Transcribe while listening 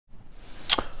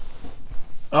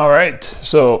All right,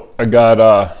 so I got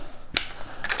a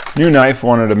new knife.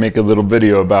 Wanted to make a little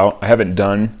video about. I haven't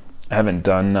done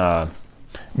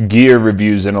gear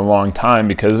reviews in a long time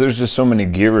because there's just so many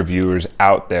gear reviewers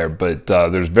out there. But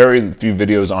there's very few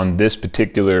videos on this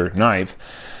particular knife,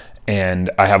 and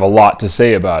I have a lot to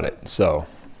say about it. So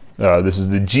this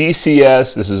is the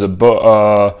GCS. This is a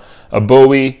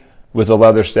Bowie with a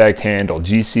leather stacked handle.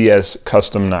 GCS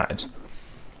custom knives.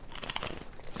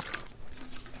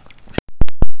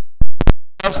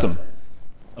 Custom.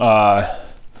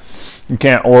 You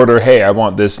can't order, hey, I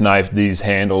want this knife, these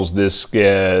handles, this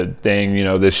thing, you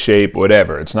know, this shape,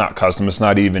 whatever. It's not custom. It's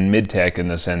not even mid-tech in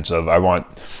the sense of I want,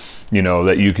 you know,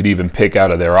 that you could even pick out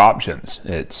of their options.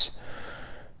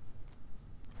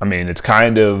 I mean, it's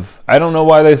kind of, I don't know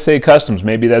why they say customs.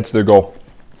 Maybe that's their goal.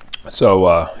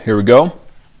 So here we go.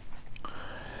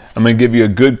 I'm going to give you a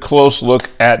good close look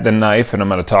at the knife, and I'm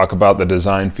going to talk about the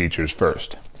design features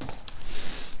first.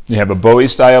 You have a Bowie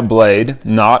style blade,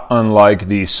 not unlike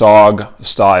the SOG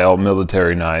style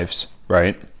military knives,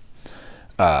 right?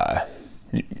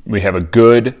 We have a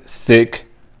good, thick,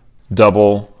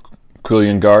 double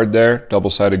quillion guard there,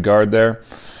 double-sided guard there.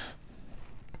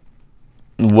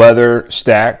 Leather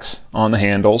stacks on the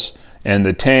handles, and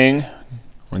the tang, I'm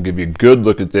going to give you a good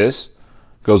look at this,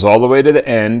 goes all the way to the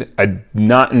end. I'm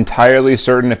not entirely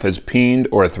certain if it's peened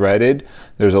or threaded.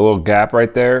 There's a little gap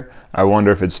right there. I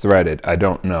wonder if it's threaded. I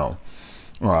don't know.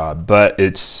 But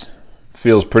it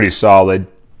feels pretty solid.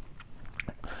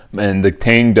 And the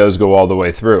tang does go all the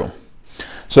way through.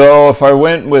 So if I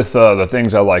went with the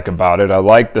things I like about it, I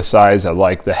like the size, I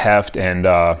like the heft, and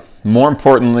more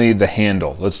importantly, the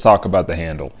handle. Let's talk about the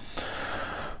handle.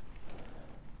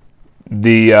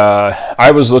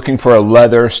 I was looking for a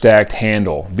leather stacked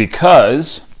handle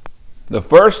because the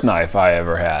first knife I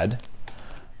ever had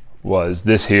was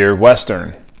this here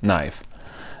Western knife.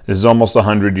 This is almost a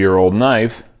 100-year-old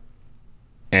knife,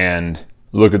 and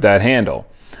look at that handle.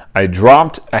 I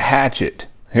dropped a hatchet.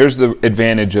 Here's the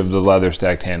advantage of the leather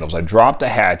stacked handles. I dropped a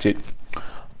hatchet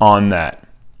on that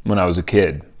when I was a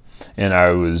kid, and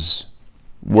I was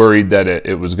worried that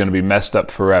it was going to be messed up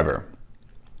forever.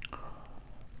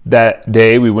 That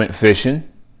day we went fishing,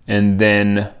 and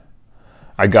then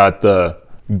I got the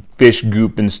fish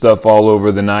goop and stuff all over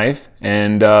the knife,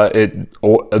 and it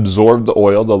absorbed the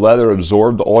oil. The leather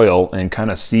absorbed the oil and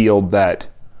kind of sealed that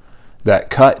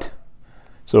cut.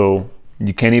 So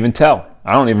you can't even tell.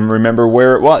 I don't even remember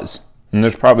where it was. And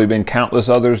there's probably been countless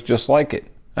others just like it,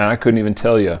 and I couldn't even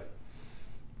tell you.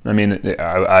 I mean,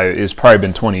 it's probably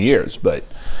been 20 years, but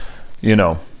you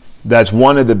know, that's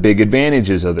one of the big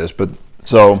advantages of this. But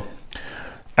so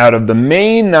out of the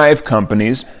main knife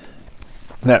companies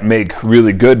that make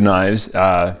really good knives,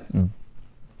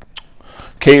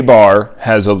 K-Bar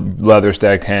has a leather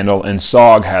stacked handle, and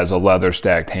SOG has a leather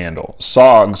stacked handle.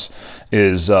 SOG's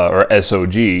is, or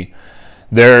SOG,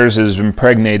 theirs is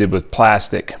impregnated with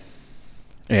plastic.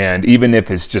 And even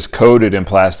if it's just coated in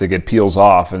plastic, it peels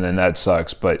off, and then that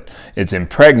sucks. But it's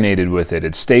impregnated with it,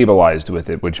 it's stabilized with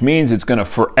it, which means it's going to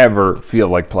forever feel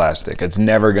like plastic. It's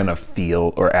never going to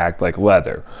feel or act like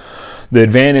leather. The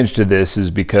advantage to this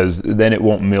is because then it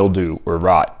won't mildew or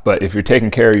rot. But if you're taking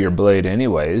care of your blade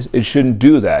anyways, it shouldn't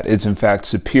do that. It's in fact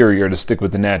superior to stick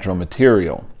with the natural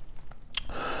material.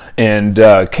 And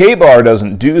K-Bar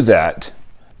doesn't do that.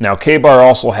 Now, K-Bar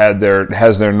also has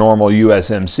their normal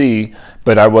USMC,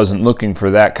 but I wasn't looking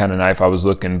for that kind of knife. I was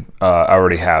looking, I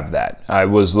already have that. I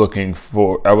wasn't looking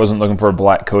for a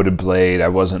black coated blade. I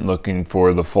wasn't looking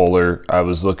for the fuller. I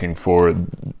was looking for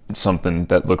something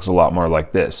that looks a lot more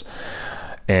like this.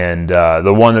 And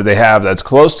the one that they have that's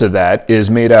close to that is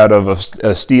made out of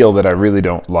a steel that I really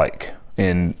don't like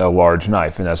in a large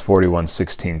knife, and that's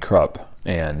 4116 Krupp.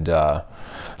 And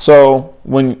so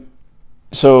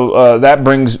that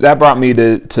brought me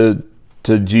to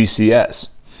GCS.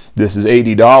 This is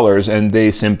 $80, and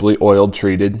they simply oil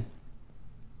treated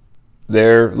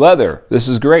their leather. This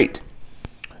is great.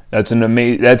 That's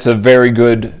a very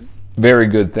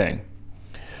good thing.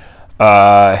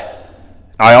 I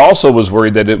also was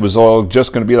worried that it was all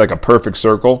just going to be like a perfect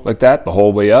circle like that the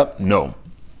whole way up. No,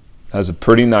 it has a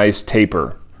pretty nice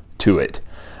taper to it.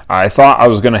 I thought I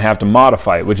was going to have to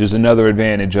modify it, which is another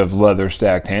advantage of leather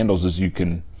stacked handles, is you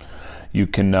can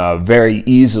very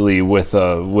easily with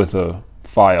a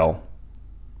file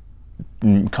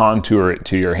contour it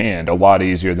to your hand, a lot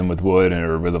easier than with wood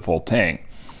or with a full tang.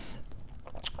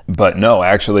 But no,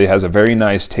 actually it has a very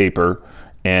nice taper,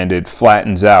 and it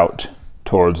flattens out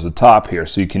towards the top here,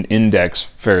 so you can index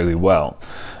fairly well.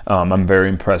 I'm very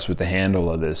impressed with the handle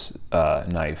of this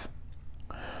knife.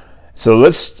 So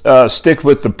let's stick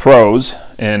with the pros,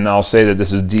 and I'll say that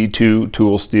this is D2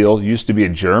 tool steel. Used to be a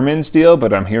German steel,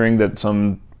 but I'm hearing that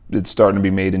it's starting to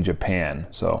be made in Japan.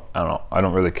 So I don't know. I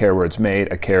don't really care where it's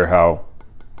made. I care how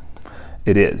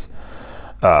it is.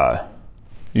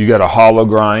 You got a hollow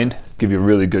grind. Give you a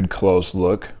really good close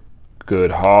look.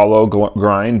 Good hollow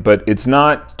grind, but it's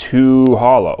not too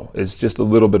hollow. It's just a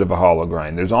little bit of a hollow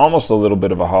grind. There's almost a little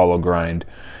bit of a hollow grind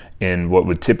in what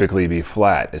would typically be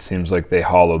flat. It seems like they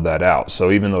hollowed that out.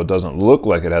 So even though it doesn't look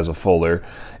like it has a fuller,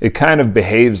 it kind of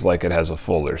behaves like it has a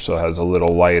fuller. So it has a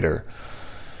little lighter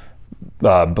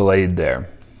blade there.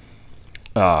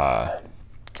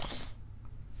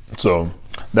 So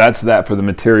that's that for the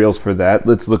materials for that.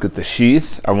 Let's look at the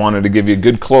sheath. I wanted to give you a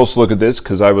good close look at this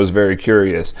because I was very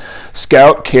curious.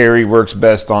 Scout carry works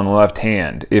best on the left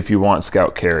hand if you want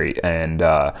scout carry, and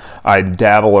I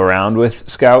dabble around with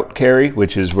scout carry,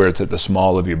 which is where it's at the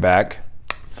small of your back.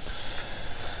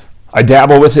 I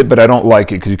dabble with it, but I don't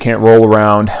like it because you can't roll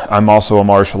around. I'm also a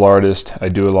martial artist. I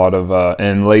do a lot of,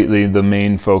 and lately the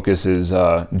main focus is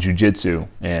jiu-jitsu,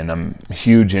 and I'm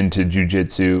huge into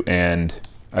jiu-jitsu, and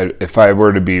if I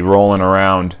were to be rolling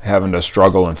around having to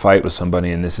struggle and fight with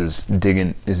somebody and this is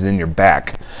in your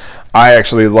back, I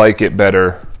actually like it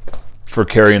better for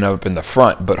carrying up in the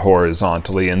front but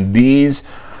horizontally, and these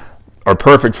are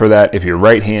perfect for that if you're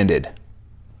right-handed.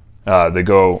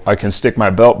 I can stick my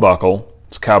belt buckle,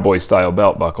 it's cowboy style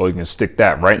belt buckle, you can stick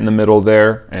that right in the middle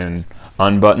there and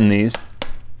unbutton these.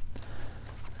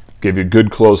 Give you a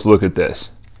good close look at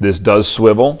this. This does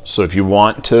swivel, so if you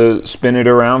want to spin it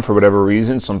around for whatever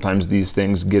reason, sometimes these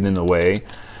things get in the way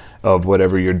of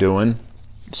whatever you're doing,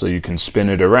 so you can spin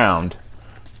it around.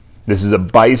 This is a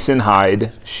bison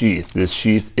hide sheath. This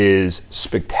sheath is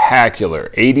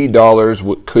spectacular.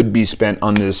 $80 could be spent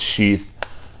on this sheath,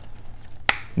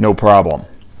 no problem.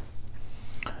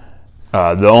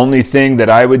 The only thing that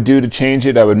I would do to change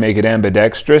it, I would make it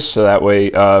ambidextrous, so that way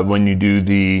when you do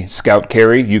the scout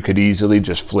carry, you could easily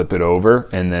just flip it over,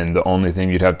 and then the only thing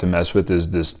you'd have to mess with is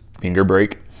this finger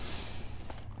brake.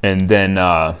 And then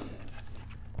I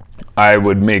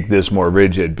would make this more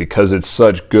rigid because it's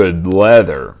such good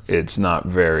leather. It's not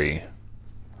very,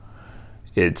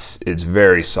 it's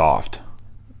very soft.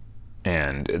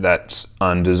 And that's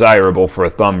undesirable for a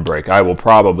thumb brake. I will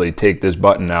probably take this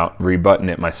button out, rebutton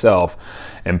it myself,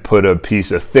 and put a piece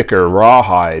of thicker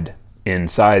rawhide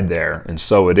inside there and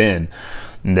sew it in,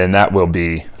 and then that will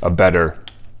be a better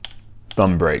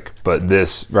thumb brake. But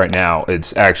this right now,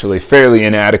 it's actually fairly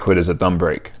inadequate as a thumb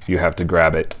brake. You have to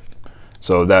grab it,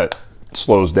 so that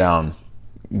slows down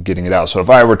getting it out. So if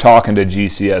I were talking to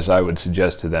GCS, I would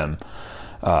suggest to them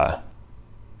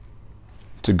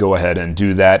to go ahead and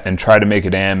do that and try to make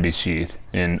it ambi sheath,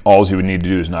 and all you would need to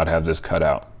do is not have this cut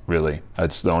out. Really,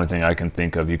 that's the only thing I can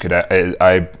think of. You could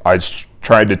I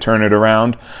tried to turn it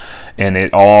around and it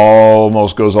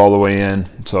almost goes all the way in,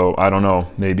 so I don't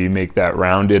know, maybe make that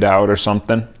rounded out or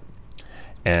something.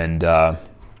 And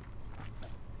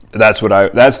that's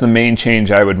the main change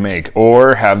I would make,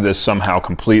 or have this somehow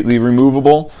completely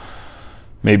removable.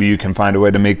 Maybe you can find a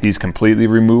way to make these completely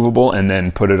removable and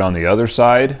then put it on the other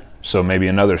side. So maybe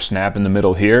another snap in the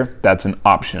middle here, that's an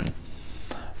option.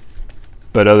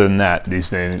 But other than that,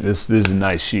 these things, this is a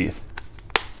nice sheath.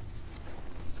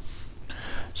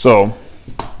 So,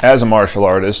 as a martial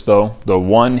artist though, the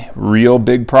one real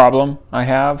big problem I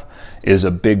have is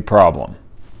a big problem.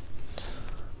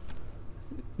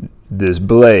 This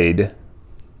blade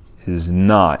is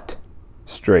not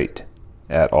straight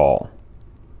at all.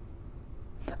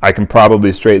 I can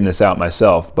probably straighten this out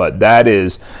myself, but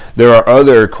there are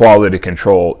other quality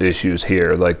control issues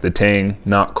here, like the tang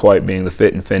not quite being the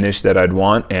fit and finish that I'd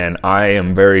want, and I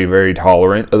am very, very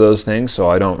tolerant of those things, so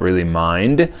I don't really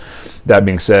mind. That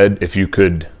being said,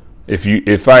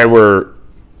 if I were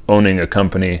owning a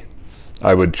company,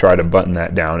 I would try to button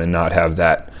that down and not have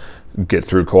that get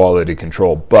through quality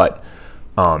control. But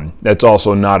that's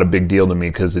also not a big deal to me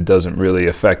because it doesn't really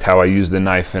affect how I use the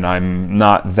knife, and I'm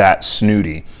not that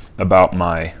snooty about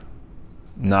my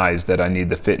knives that I need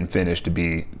the fit and finish to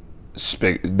be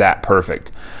that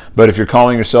perfect. But if you're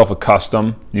calling yourself a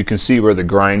custom, you can see where the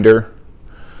grinder,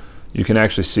 you can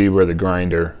actually see where the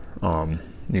grinder, you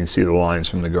can see the lines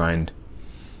from the grind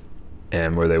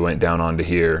and where they went down onto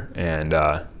here, and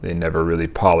they never really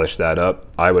polished that up.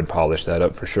 I would polish that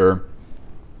up for sure.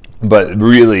 But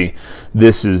really,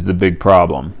 this is the big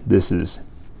problem.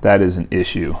 That is an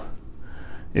issue.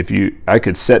 I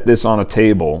could set this on a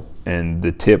table and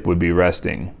the tip would be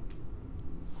resting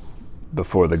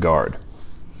before the guard.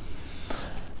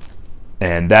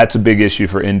 And that's a big issue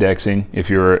for indexing. If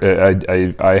you're,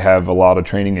 I have a lot of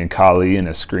training in Kali and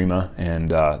Eskrima, and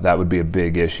that would be a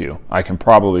big issue. I can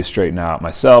probably straighten out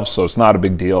myself, so it's not a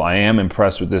big deal. I am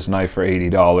impressed with this knife for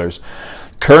 $80.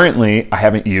 Currently, I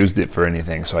haven't used it for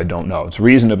anything, so I don't know. It's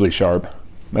reasonably sharp.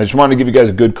 I just wanted to give you guys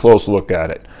a good close look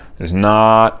at it. There's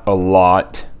not a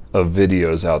lot of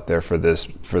videos out there for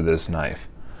this knife,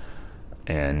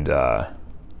 and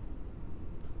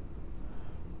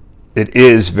it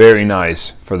is very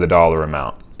nice for the dollar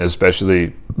amount,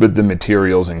 especially with the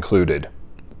materials included.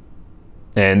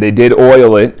 And they did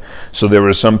oil it, so there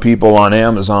were some people on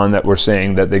Amazon that were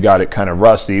saying that they got it kind of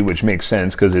rusty, which makes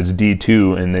sense because it's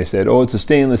D2, and they said, oh, it's a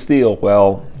stainless steel.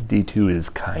 Well, D2 is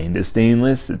kind of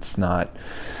stainless. It's not.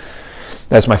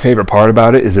 That's my favorite part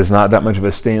about it, is it's not that much of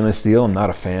a stainless steel. I'm not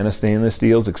a fan of stainless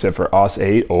steels except for AUS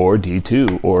 8 or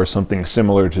D2 or something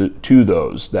similar to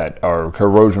those that are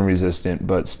corrosion resistant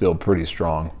but still pretty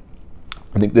strong.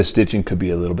 I think the stitching could be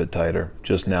a little bit tighter.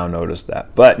 Just now noticed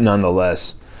that. But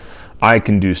nonetheless, I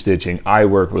can do stitching. I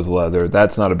work with leather.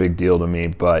 That's not a big deal to me,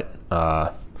 but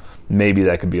maybe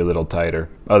that could be a little tighter.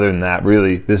 Other than that,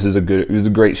 really, this is a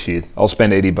great sheath. I'll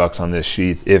spend $80 on this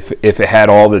sheath if it had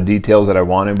all the details that I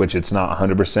wanted, which it's not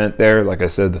 100% there. Like I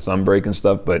said, the thumb break and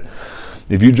stuff. But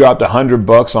if you dropped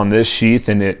 $100 on this sheath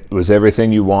and it was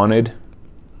everything you wanted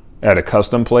at a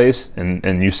custom place,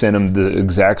 and you sent them the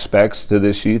exact specs to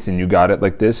this sheath, and you got it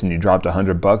like this, and you dropped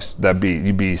 $100,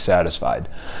 you'd be satisfied.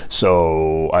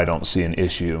 So I don't see an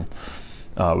issue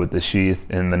with the sheath.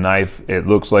 And the knife, it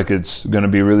looks like it's going to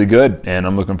be really good, and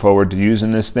I'm looking forward to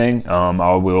using this thing.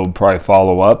 I will probably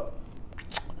follow up,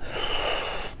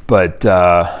 but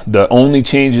the only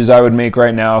changes I would make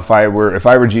right now, if I were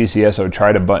GCS, I would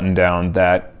try to button down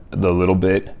that the little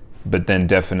bit, but then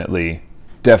definitely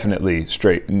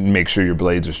straight. Make sure your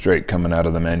blades are straight coming out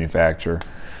of the manufacturer,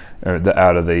 or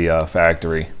out of the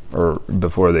factory, or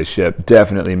before they ship.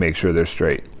 Definitely make sure they're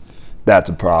straight.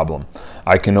 That's a problem.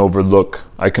 I can overlook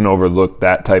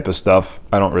that type of stuff.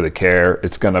 I don't really care.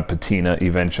 It's gonna patina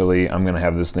eventually. I'm gonna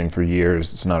have this thing for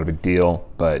years. It's not a big deal,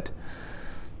 but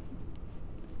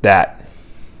that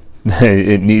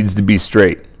it needs to be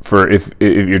straight. For if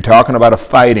you're talking about a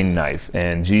fighting knife,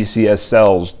 and GCS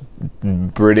sells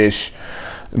British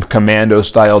commando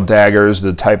style daggers,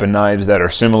 the type of knives that are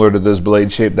similar to this blade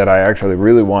shape that I actually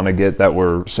really want to get, that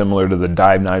were similar to the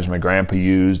dive knives my grandpa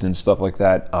used and stuff like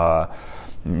that.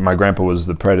 My grandpa was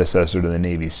the predecessor to the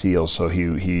Navy SEALs, so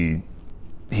he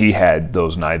had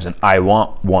those knives, and I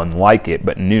want one like it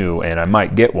but new, and I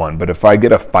might get one. But if I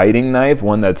get a fighting knife,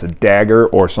 one that's a dagger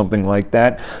or something like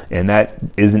that, and that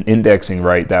isn't indexing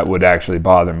right, that would actually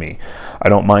bother me. I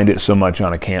don't mind it so much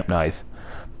on a camp knife.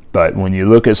 But when you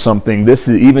look at something, this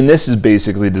is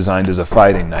basically designed as a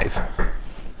fighting knife.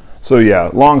 So yeah,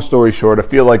 long story short, I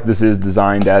feel like this is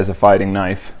designed as a fighting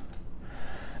knife.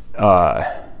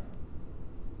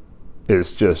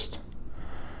 It's just,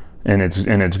 and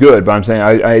it's good. But I'm saying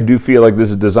I do feel like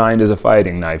this is designed as a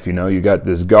fighting knife. You know, you got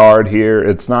this guard here.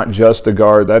 It's not just a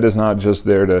guard. That is not just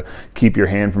there to keep your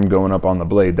hand from going up on the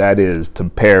blade. That is to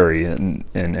parry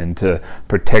and to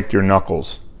protect your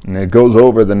knuckles. And it goes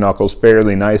over the knuckles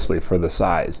fairly nicely for the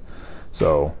size.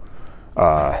 So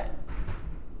I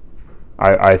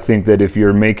think that if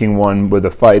you're making one with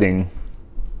a fighting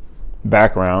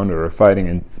background or a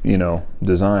fighting,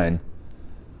 design,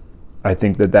 I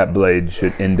think that blade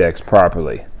should index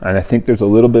properly. And I think there's a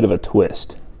little bit of a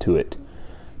twist to it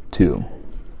too.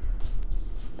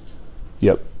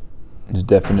 Yep, there's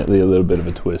definitely a little bit of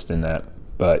a twist in that,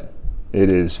 but it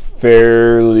is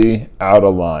fairly out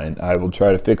of line. I will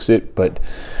try to fix it, but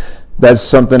that's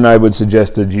something I would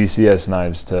suggest to GCS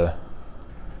knives, to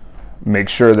make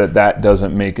sure that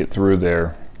doesn't make it through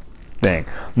their thing.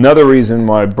 Another reason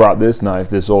why I brought this knife,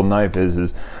 this old knife,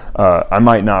 is I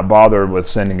might not bother with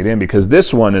sending it in, because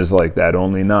this one is like that,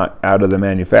 only not out of the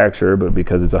manufacturer, but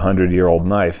because it's a 100-year-old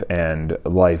knife and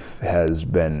life has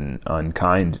been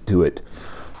unkind to it.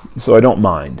 So I don't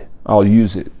mind. I'll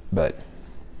use it, but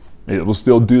it will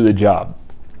still do the job.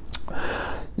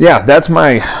 Yeah, that's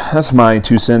my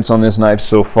 2 cents on this knife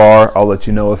so far. I'll let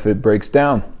you know if it breaks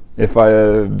down. If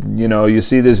you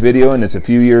see this video and it's a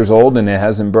few years old and it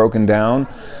hasn't broken down,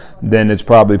 then it's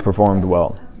probably performed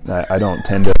well. I don't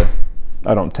tend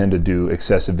to do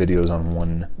excessive videos on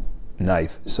one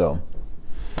knife. So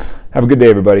have a good day,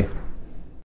 everybody.